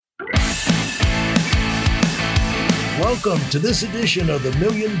Welcome to this edition of the $1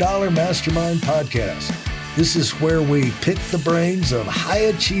 Million Mastermind Podcast. This is where we pick the brains of high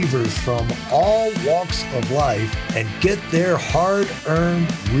achievers from all walks of life and get their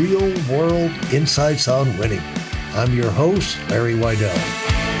hard-earned, real-world insights on winning. I'm your host, Larry Weidel.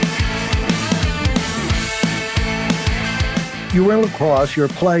 You were in lacrosse, you were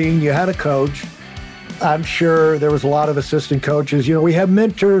playing, you had a coach. I'm sure there was a lot of assistant coaches. You know, we have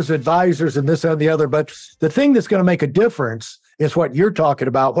mentors, advisors, and this and the other. But the thing that's going to make a difference is what you're talking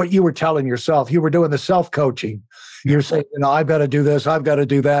about, what you were telling yourself. You were doing the self-coaching. You're saying, you know, I've got to do this, I've got to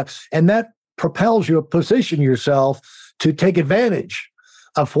do that. And that propels you to position yourself to take advantage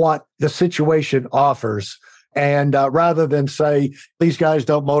of what the situation offers. And rather than say, these guys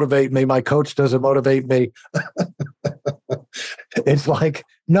don't motivate me, my coach doesn't motivate me. It's like,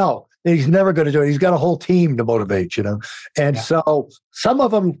 no. He's never going to do it. He's got a whole team to motivate, you know. And so some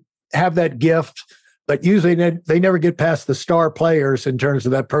of them have that gift, but usually they never get past the star players in terms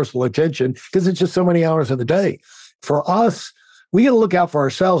of that personal attention because it's just so many hours in the day. For us, we got to look out for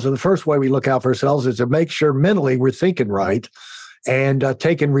ourselves. And the first way we look out for ourselves is to make sure mentally we're thinking right and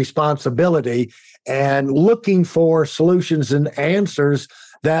taking responsibility and looking for solutions and answers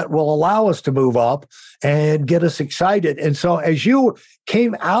that will allow us to move up and get us excited. And so as you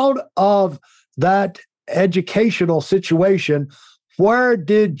came out of that educational situation, where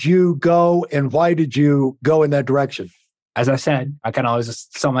did you go and why did you go in that direction? As I said, I kind of always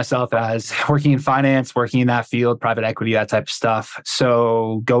saw myself as working in finance, working in that field, private equity, that type of stuff.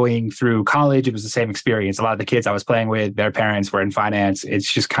 So going through college, it was the same experience. A lot of the kids I was playing with, their parents were in finance.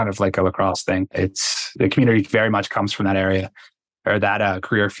 It's just kind of like a lacrosse thing. The community very much comes from that area or that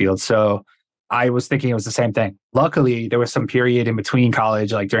career field. So I was thinking it was the same thing. Luckily, there was some period in between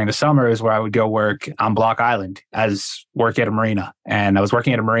college, like during the summers, where I would go work on Block Island as work at a marina. And I was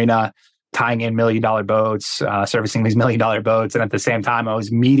working at a marina, tying in $1 million boats, servicing these $1 million boats. And at the same time, I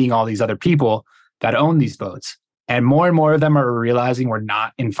was meeting all these other people that own these boats. And more of them are realizing we're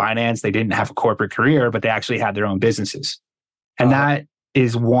not in finance. They didn't have a corporate career, but they actually had their own businesses. And that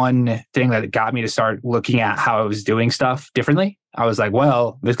is one thing that got me to start looking at how I was doing stuff differently. I was like,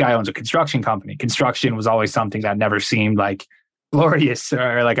 well, this guy owns a construction company. Construction was always something that never seemed like glorious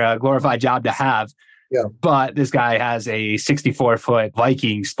or like a glorified job to have. Yeah. But this guy has a 64-foot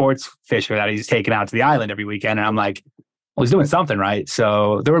Viking sports fisher that he's taking out to the island every weekend. And I'm like, well, he's doing something right.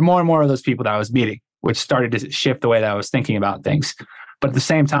 So there were more and more of those people that I was meeting, which started to shift the way that I was thinking about things. But at the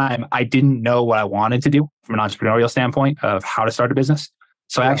same time, I didn't know what I wanted to do from an entrepreneurial standpoint of how to start a business.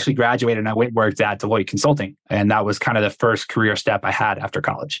 So I actually graduated and I went and worked at Deloitte Consulting. And that was kind of the first career step I had after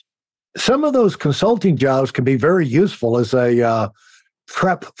college. Some of those consulting jobs can be very useful as a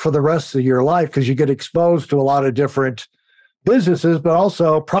prep for the rest of your life because you get exposed to a lot of different businesses, but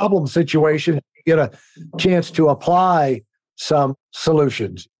also problem situations. You get a chance to apply some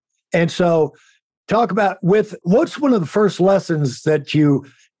solutions. And so talk about what's one of the first lessons that you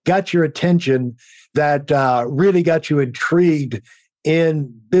got your attention that really got you intrigued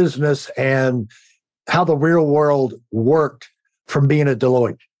in business and how the real world worked from being at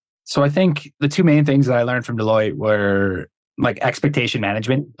Deloitte? So I think the two main things that I learned from Deloitte were like expectation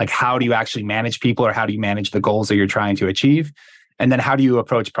management, like how do you actually manage people or how do you manage the goals that you're trying to achieve? And then how do you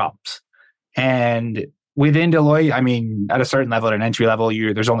approach problems? And within Deloitte, I mean, at a certain level, at an entry level,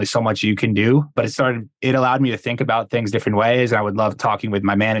 there's only so much you can do, but it allowed me to think about things different ways. And I would love talking with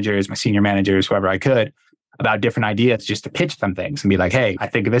my managers, my senior managers, whoever I could, about different ideas just to pitch them things and be like, hey, I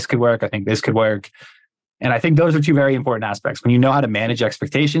think this could work. I think this could work. And I think those are two very important aspects. When you know how to manage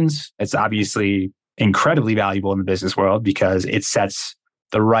expectations, it's obviously incredibly valuable in the business world because it sets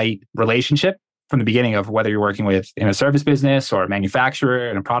the right relationship from the beginning of whether you're working with in a service business or a manufacturer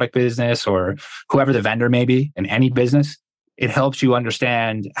in a product business or whoever the vendor may be in any business. It helps you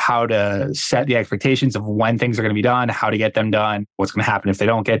understand how to set the expectations of when things are going to be done, how to get them done, what's going to happen if they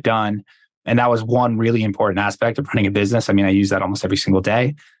don't get done. And that was one really important aspect of running a business. I mean, I use that almost every single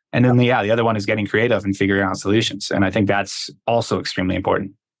day. And then, the other one is getting creative and figuring out solutions. And I think that's also extremely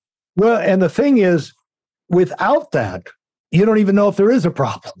important. Well, and the thing is, without that, you don't even know if there is a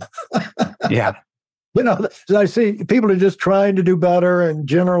problem. Yeah. You know, I see people are just trying to do better and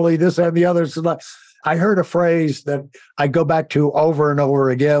generally this and the other. So I heard a phrase that I go back to over and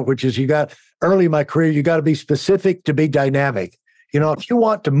over again, which is early in my career, you got to be specific to be dynamic. If you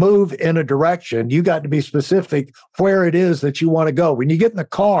want to move in a direction, you got to be specific where it is that you want to go. When you get in the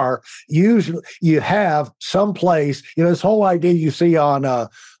car, usually you have some place, this whole idea you see on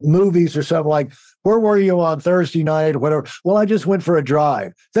movies or something like, where were you on Thursday night or whatever? Well, I just went for a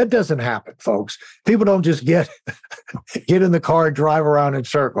drive. That doesn't happen, folks. People don't just get in the car and drive around in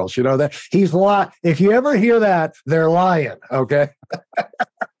circles. That he's lying. If you ever hear that, they're lying. Okay.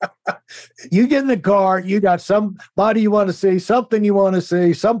 You get in the car, you got somebody you want to see, something you want to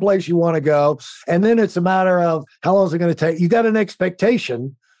see, someplace you want to go. And then it's a matter of how long is it going to take? You got an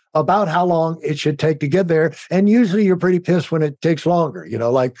expectation about how long it should take to get there. And usually you're pretty pissed when it takes longer,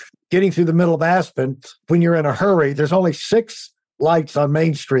 like getting through the middle of Aspen. When you're in a hurry, there's only 6 lights on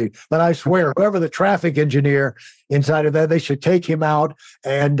Main Street. But I swear, whoever the traffic engineer inside of that, they should take him out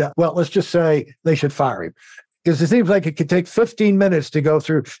and, let's just say they should fire him. Because it seems like it could take 15 minutes to go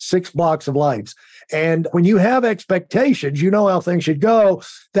through 6 blocks of lights. And when you have expectations, you know how things should go.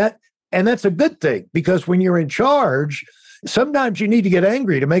 And that's a good thing, because when you're in charge, sometimes you need to get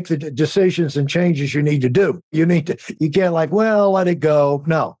angry to make the decisions and changes you need to do. You can't let it go.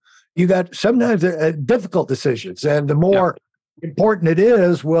 No, you got sometimes difficult decisions. And the more important it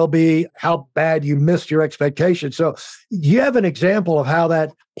is will be how bad you missed your expectations. So you have an example of how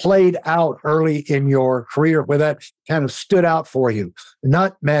that played out early in your career, where that kind of stood out for you,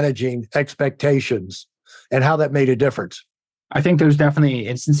 not managing expectations, and how that made a difference. I think there's definitely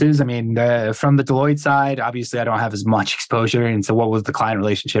instances. I mean, from the Deloitte side, obviously, I don't have as much exposure into what was the client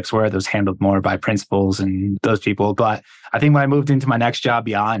relationships were. Those handled more by principals and those people. But I think when I moved into my next job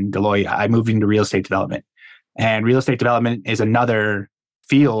beyond Deloitte, I moved into real estate development. And real estate development is another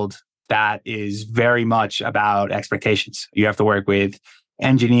field that is very much about expectations. You have to work with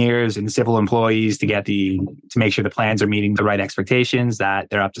engineers and civil employees to make sure the plans are meeting the right expectations, that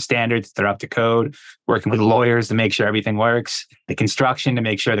they're up to standards, they're up to code, working with lawyers to make sure everything works, the construction to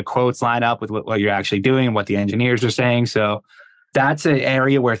make sure the quotes line up with what you're actually doing and what the engineers are saying. So that's an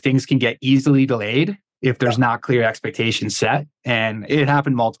area where things can get easily delayed if there's not clear expectations set. And it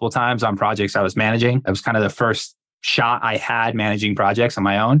happened multiple times on projects I was managing. That was kind of the first shot I had managing projects on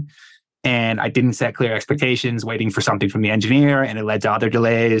my own. And I didn't set clear expectations, waiting for something from the engineer, and it led to other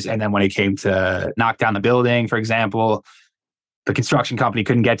delays. And then when it came to knock down the building, for example, the construction company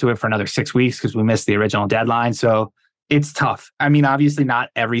couldn't get to it for another 6 weeks because we missed the original deadline. So it's tough. I mean, obviously not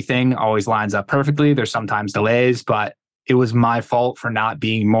everything always lines up perfectly. There's sometimes delays, but it was my fault for not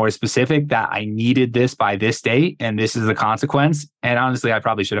being more specific that I needed this by this date and this is the consequence. And honestly, I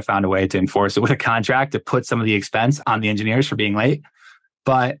probably should have found a way to enforce it with a contract to put some of the expense on the engineers for being late.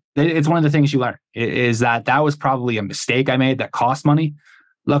 But it's one of the things you learn is that was probably a mistake I made that cost money.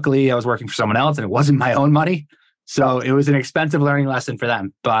 Luckily, I was working for someone else and it wasn't my own money. So it was an expensive learning lesson for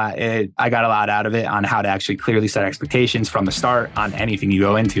them. But I got a lot out of it on how to actually clearly set expectations from the start on anything you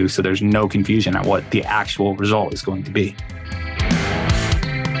go into. So there's no confusion on what the actual result is going to be.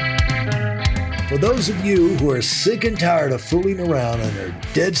 For those of you who are sick and tired of fooling around and are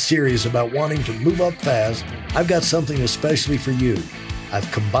dead serious about wanting to move up fast, I've got something especially for you. I've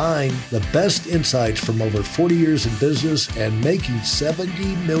combined the best insights from over 40 years in business and making $70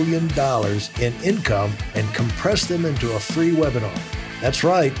 million in income and compressed them into a free webinar. That's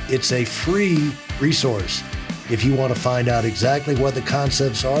right, it's a free resource. If you want to find out exactly what the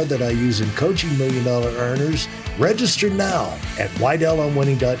concepts are that I use in coaching $1 million earners, register now at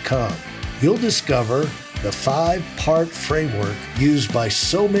WeidellOnWinning.com. You'll discover the 5-part framework used by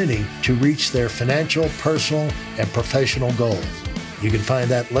so many to reach their financial, personal, and professional goals. You can find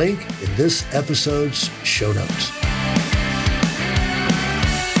that link in this episode's show notes.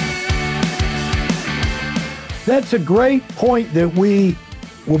 That's a great point that we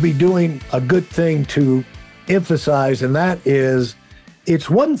will be doing a good thing to emphasize, and that is,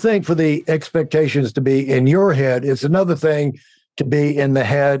 it's one thing for the expectations to be in your head. It's another thing to be in the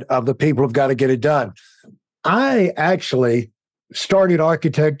head of the people who've got to get it done. I actually started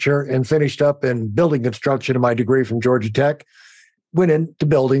architecture and finished up in building construction in my degree from Georgia Tech. Went into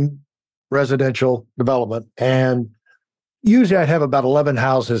building residential development, and usually I'd have about 11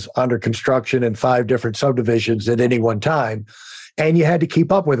 houses under construction in 5 different subdivisions at any one time, and you had to keep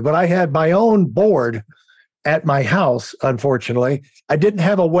up with it. But I had my own board at my house, unfortunately. I didn't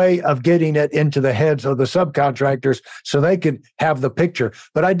have a way of getting it into the heads of the subcontractors so they could have the picture.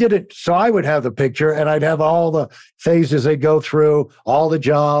 But I did it so I would have the picture, and I'd have all the phases they go through, all the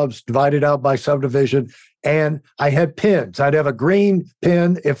jobs divided out by subdivision. And I had pins. I'd have a green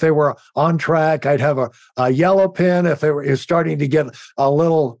pin if they were on track. I'd have a yellow pin if it was starting to get a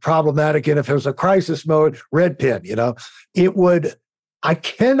little problematic. And if it was a crisis mode, red pin, I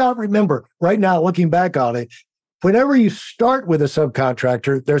cannot remember right now, looking back on it, whenever you start with a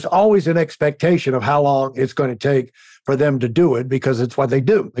subcontractor, there's always an expectation of how long it's going to take for them to do it, because it's what they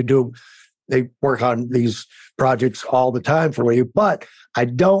do. They work on these projects all the time for you. But I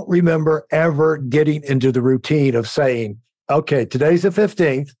don't remember ever getting into the routine of saying, okay, today's the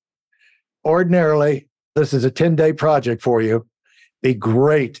 15th. Ordinarily, this is a 10-day project for you. Be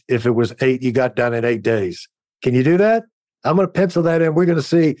great if it was 8, you got done in 8 days. Can you do that? I'm going to pencil that in. We're going to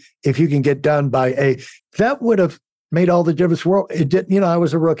see if you can get done by 8. That would have made all the difference. It didn't, I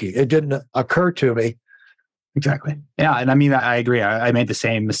was a rookie. It didn't occur to me. Exactly. Yeah. And I mean, I agree. I made the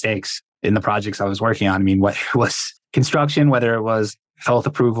same mistakes in the projects I was working on. I mean, whether it was construction, whether it was health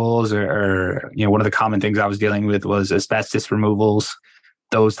approvals or one of the common things I was dealing with was asbestos removals,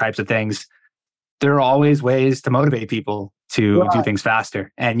 those types of things. There are always ways to motivate people to do things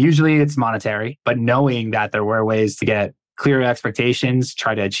faster. And usually it's monetary, but knowing that there were ways to get clear expectations,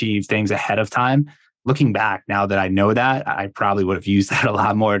 try to achieve things ahead of time. Looking back, now that I know that, I probably would have used that a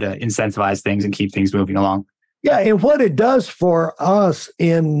lot more to incentivize things and keep things moving along. Yeah, and what it does for us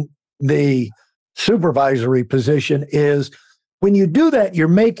in the supervisory position is when you do that, you're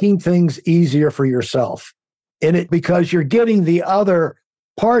making things easier for yourself. Because you're getting the other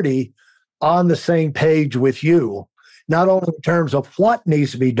party on the same page with you, not only in terms of what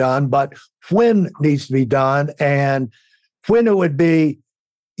needs to be done, but when needs to be done, and when it would be,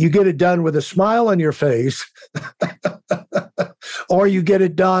 you get it done with a smile on your face, or you get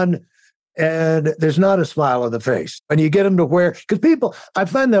it done and there's not a smile on the face. And you get them to where, because I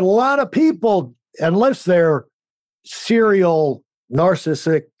find that a lot of people, unless they're serial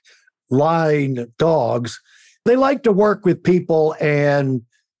narcissistic lying dogs, they like to work with people and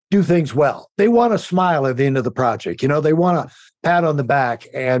do things well. They want a smile at the end of the project. They want a pat on the back,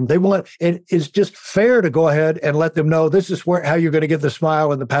 and it's just fair to go ahead and let them know this is how you're going to get the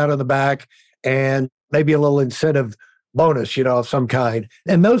smile and the pat on the back, and maybe a little incentive bonus, of some kind.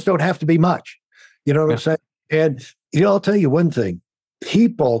 And those don't have to be much. You know what I'm saying? And, I'll tell you one thing.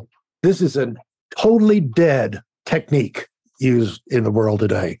 This is a totally dead technique used in the world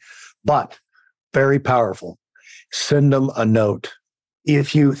today, but very powerful. Send them a note.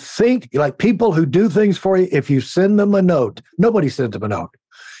 If you think, like people who do things for you, if you send them a note, nobody sends them a note.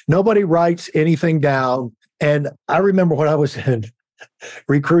 Nobody writes anything down. And I remember when I was in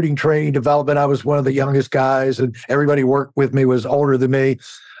recruiting, training, development, I was one of the youngest guys, and everybody worked with me was older than me.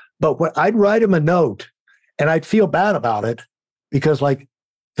 But when I'd write them a note, and I'd feel bad about it, because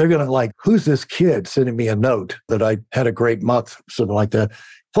they're going to who's this kid sending me a note that I had a great month, something like that.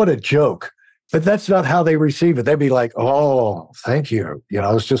 What a joke. But that's not how they receive it. They'd be like, oh, thank you.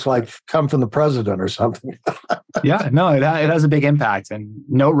 It's just come from the president or something. Yeah, no, it has a big impact. And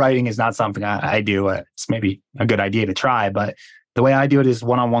note writing is not something I do. It's maybe a good idea to try, but the way I do it is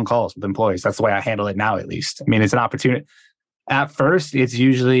one-on-one calls with employees. That's the way I handle it now, at least. I mean, it's an opportunity. At first, it's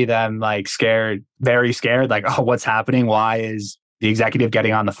usually them scared, very scared, oh, what's happening? Why is the executive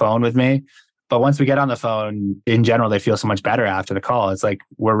getting on the phone with me? But once we get on the phone, in general, they feel so much better after the call. It's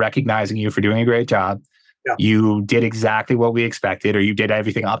we're recognizing you for doing a great job. Yeah. You did exactly what we expected, or you did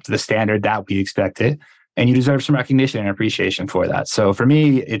everything up to the standard that we expected. And you deserve some recognition and appreciation for that. So for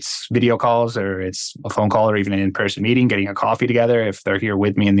me, it's video calls, or it's a phone call, or even an in-person meeting, getting a coffee together if they're here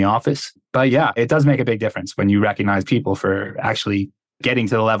with me in the office. But yeah, it does make a big difference when you recognize people for actually getting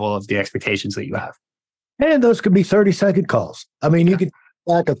to the level of the expectations that you have. And those could be 30-second calls. I mean, you could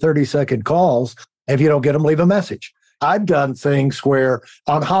back a 30-second calls. If you don't get them, leave a message. I've done things where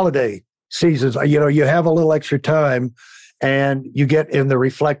on holiday seasons, you have a little extra time and you get in the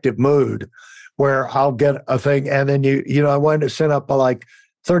reflective mood where I'll get a thing. And then I wanted to send up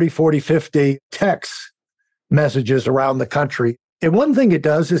 30, 40, 50 text messages around the country. And one thing it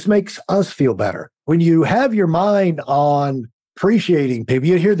does is makes us feel better. When you have your mind on appreciating people,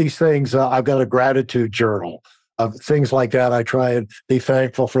 you hear these things. I've got a gratitude journal of things like that. I try and be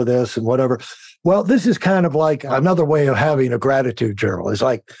thankful for this and whatever. Well, this is kind of like another way of having a gratitude journal. It's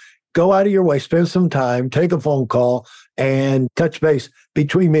go out of your way, spend some time, take a phone call, and touch base.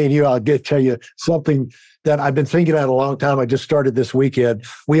 Between me and you, I'll tell you something that I've been thinking about a long time. I just started this weekend.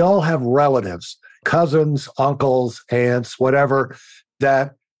 We all have relatives, cousins, uncles, aunts, whatever,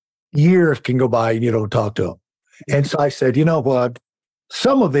 that years can go by and you don't talk to them. And so I said, you know what?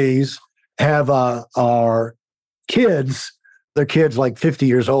 Some of these are kids. They're kids 50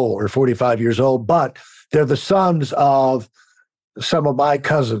 years old or 45 years old, but they're the sons of some of my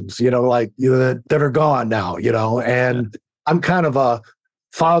cousins, that are gone now, and I'm kind of a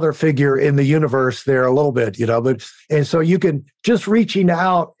father figure in the universe there a little bit, and so you can just reaching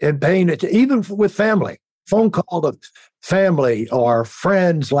out and paying it to, even with family, phone call to family or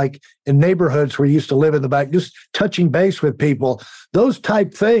friends, like in neighborhoods where you used to live in the back, just touching base with people. Those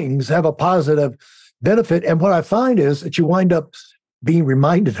type things have a positive benefit. And what I find is that you wind up being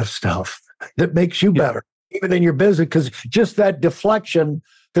reminded of stuff that makes you better, even in your business, because just that deflection,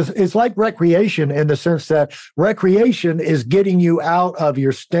 because it's like recreation in the sense that recreation is getting you out of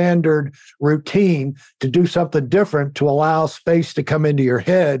your standard routine to do something different, to allow space to come into your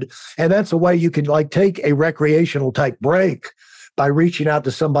head. And that's a way you can like take a recreational type break by reaching out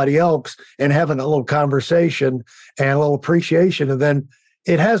to somebody else and having a little conversation and a little appreciation. And then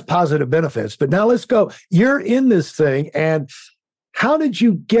it has positive benefits. But now let's go. You're in this thing. And how did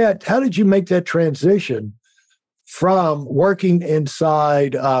you make that transition from working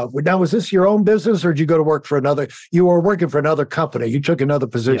inside? Now, was this your own business or did you go to work for another? You were working for another company. You took another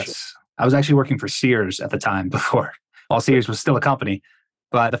position. Yes. I was actually working for Sears at the time before. While Sears was still a company.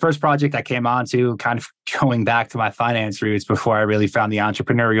 But the first project I came on to, kind of going back to my finance roots before I really found the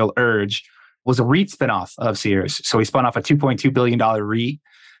entrepreneurial urge, was a REIT spinoff of Sears. So we spun off a $2.2 billion REIT.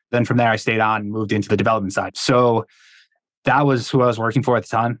 Then from there, I stayed on and moved into the development side. So that was who I was working for at the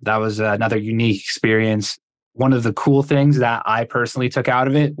time. That was another unique experience. One of the cool things that I personally took out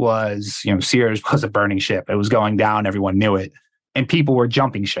of it was, Sears was a burning ship. It was going down. Everyone knew it. And people were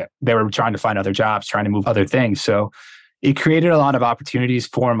jumping ship. They were trying to find other jobs, trying to move other things. So it created a lot of opportunities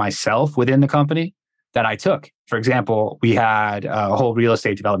for myself within the company that I took. For example, we had a whole real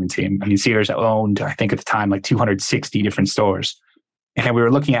estate development team. I mean, Sears owned, I think at the time, like 260 different stores. And we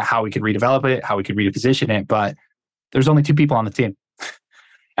were looking at how we could redevelop it, how we could reposition it. But there's only 2 people on the team.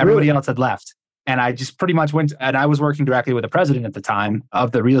 Everybody else had left. And I just pretty much went, and I was working directly with the president at the time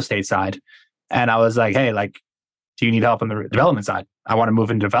of the real estate side. And I was like, hey, do you need help on the development side? I want to move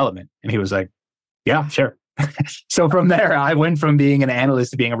into development. And he was like, yeah, sure. So from there, I went from being an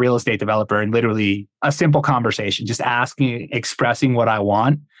analyst to being a real estate developer, and literally a simple conversation, just asking, expressing what I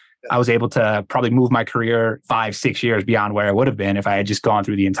want. I was able to probably move my career 5-6 years beyond where I would have been if I had just gone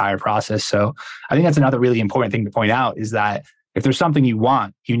through the entire process. So I think that's another really important thing to point out, is that if there's something you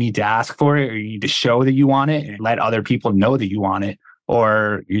want, you need to ask for it, or you need to show that you want it and let other people know that you want it,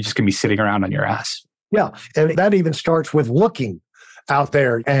 or you're just going to be sitting around on your ass. Yeah. And that even starts with looking out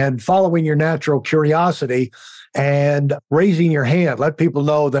there and following your natural curiosity and raising your hand. Let people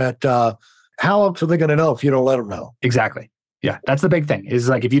know that how else are they going to know if you don't let them know? Exactly. Yeah. That's the big thing, is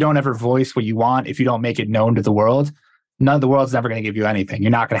like, if you don't ever voice what you want, if you don't make it known to the world, the world's never going to give you anything.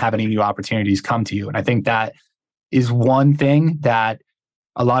 You're not going to have any new opportunities come to you. And I think that is one thing that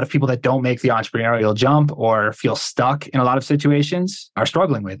a lot of people that don't make the entrepreneurial jump or feel stuck in a lot of situations are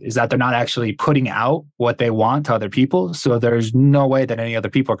struggling with, is that they're not actually putting out what they want to other people. So there's no way that any other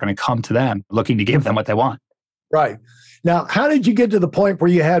people are going to come to them looking to give them what they want. Right. Now, how did you get to the point where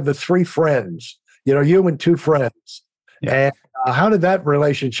you had the 3 friends, you and 2 friends? Yeah. And how did that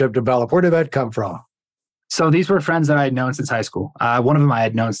relationship develop? Where did that come from? So these were friends that I had known since high school. One of them I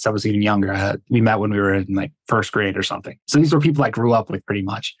had known since I was even younger. We met when we were in like first grade or something. So these were people I grew up with pretty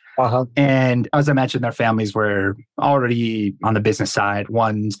much. Uh-huh. And as I mentioned, their families were already on the business side.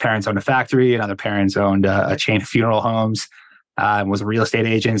 One's parents owned a factory, another parents owned a chain of funeral homes, was a real estate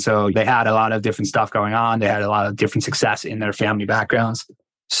agent. So they had a lot of different stuff going on. They had a lot of different success in their family backgrounds.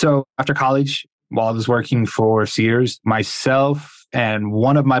 So after college, while I was working for Sears, myself and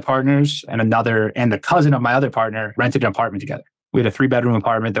one of my partners and the cousin of my other partner rented an apartment together. We had a 3-bedroom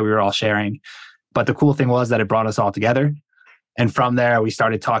apartment that we were all sharing. But the cool thing was that it brought us all together. And from there, we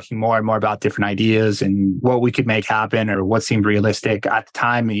started talking more and more about different ideas and what we could make happen or what seemed realistic. At the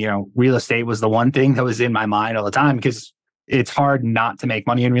time, real estate was the one thing that was in my mind all the time, because it's hard not to make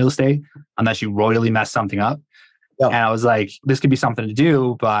money in real estate unless you royally mess something up. Yeah. And I was like, this could be something to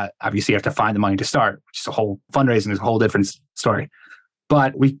do, but obviously you have to find the money to start, which is a whole fundraising is a whole different story.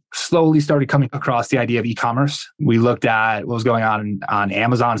 But we slowly started coming across the idea of e-commerce. We looked at what was going on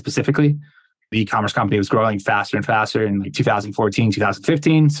Amazon specifically. The e-commerce company was growing faster and faster in like 2014,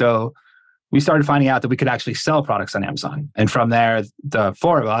 2015. So we started finding out that we could actually sell products on Amazon. And from there, the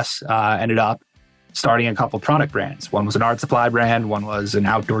 4 of us ended up starting a couple product brands. One was an art supply brand, one was an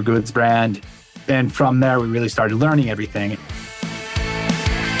outdoor goods brand. And from there, we really started learning everything.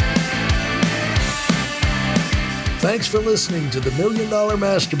 Thanks for listening to the $1 Million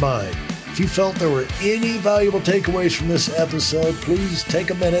Mastermind. If you felt there were any valuable takeaways from this episode, please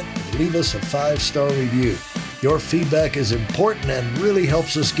take a minute and leave us a 5-star review. Your feedback is important and really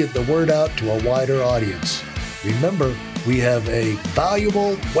helps us get the word out to a wider audience. Remember, we have a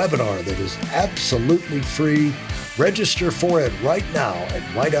valuable webinar that is absolutely free. Register for it right now at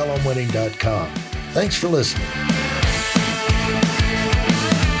whitealumwinning.com. Thanks for listening.